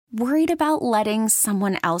Worried about letting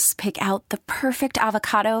someone else pick out the perfect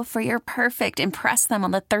avocado for your perfect impress them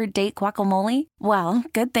on the third date guacamole? Well,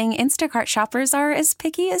 good thing Instacart shoppers are as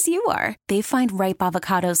picky as you are. They find ripe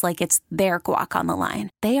avocados like it's their guac on the line.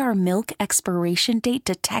 They are milk expiration date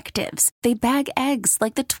detectives. They bag eggs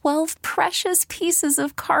like the 12 precious pieces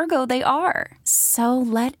of cargo they are. So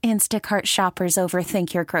let Instacart shoppers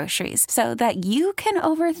overthink your groceries so that you can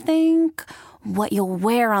overthink what you'll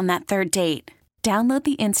wear on that third date. Download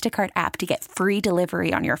the Instacart app to get free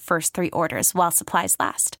delivery on your first 3 orders while supplies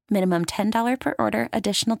last. Minimum $10 per order.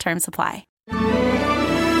 Additional terms apply.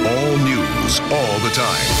 All news, all the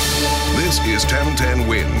time. This is 1010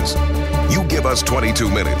 Wins. You give us 22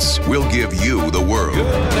 minutes, we'll give you the world. Good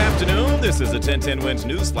afternoon. This is the 1010 Wins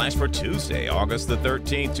News Flash for Tuesday, August the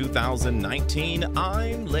 13th, 2019.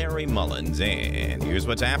 I'm Larry Mullins, and here's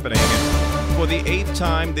what's happening. For the 8th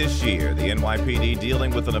time this year, the NYPD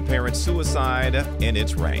dealing with an apparent suicide in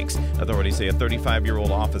its ranks. Authorities say a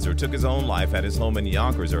 35-year-old officer took his own life at his home in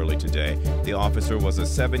Yonkers early today. The officer was a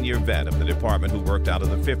 7-year vet of the department who worked out of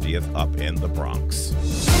the 50th up in the Bronx.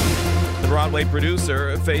 The Broadway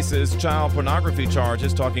producer faces child pornography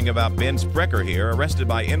charges, talking about Ben Sprecher here, arrested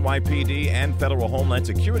by NYPD and federal Homeland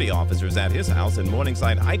Security officers at his house in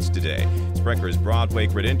Morningside Heights today. Sprecher's Broadway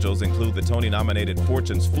credentials include the Tony-nominated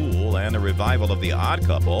Fortune's Fool and a revival of The Odd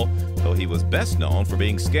Couple, though he was best known for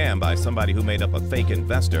being scammed by somebody who made up a fake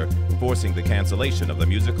investor, forcing the cancellation of the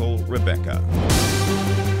musical Rebecca.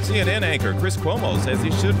 CNN anchor Chris Cuomo says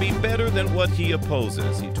he should be better than what he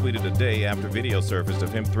opposes. He tweeted a day after video surfaced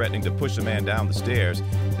of him threatening to push a man down the stairs.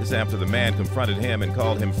 This after the man confronted him and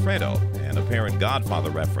called him Fredo, an apparent Godfather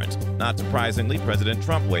reference. Not surprisingly, President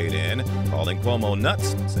Trump weighed in, calling Cuomo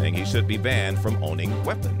nuts, saying he should be banned from owning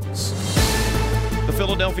weapons. The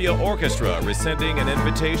Philadelphia Orchestra rescinding an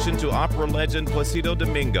invitation to opera legend Placido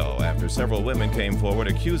Domingo after several women came forward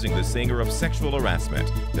accusing the singer of sexual harassment.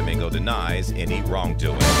 Domingo denies any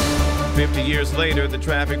wrongdoing. 50 years later, the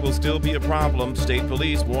traffic will still be a problem. State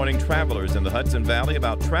police warning travelers in the Hudson Valley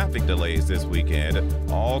about traffic delays this weekend,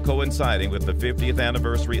 all coinciding with the 50th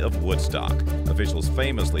anniversary of Woodstock. Officials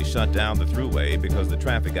famously shut down the thruway because the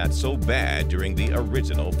traffic got so bad during the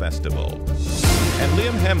original festival. And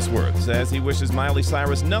Liam Hemsworth says he wishes Miley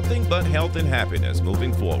Cyrus nothing but health and happiness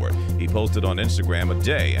moving forward. He posted on Instagram a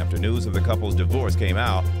day after news of the couple's divorce came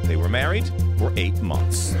out. They were married for 8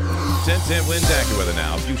 months. 10-10 Winds AccuWeather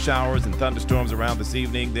now. A few showers and thunderstorms around this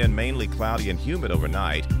evening, then mainly cloudy and humid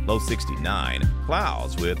overnight. Low 69.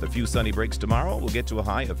 Clouds with a few sunny breaks tomorrow. We'll get to a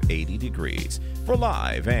high of 80 degrees. For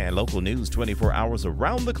live and local news 24 hours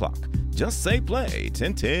around the clock, just say play.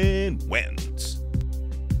 10-10 Winds.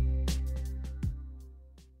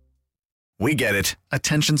 We get it.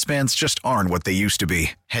 Attention spans just aren't what they used to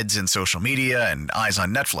be. Heads in social media and eyes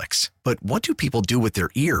on Netflix. But what do people do with their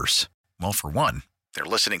ears? Well, for one, they're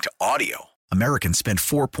listening to audio. Americans spend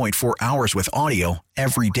 4.4 hours with audio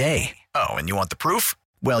every day. Oh, and you want the proof?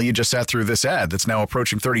 Well, you just sat through this ad that's now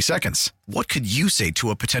approaching 30 seconds. What could you say to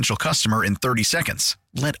a potential customer in 30 seconds?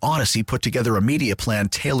 Let Odyssey put together a media plan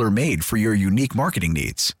tailor-made for your unique marketing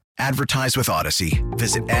needs. Advertise with Odyssey.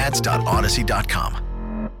 Visit ads.odyssey.com.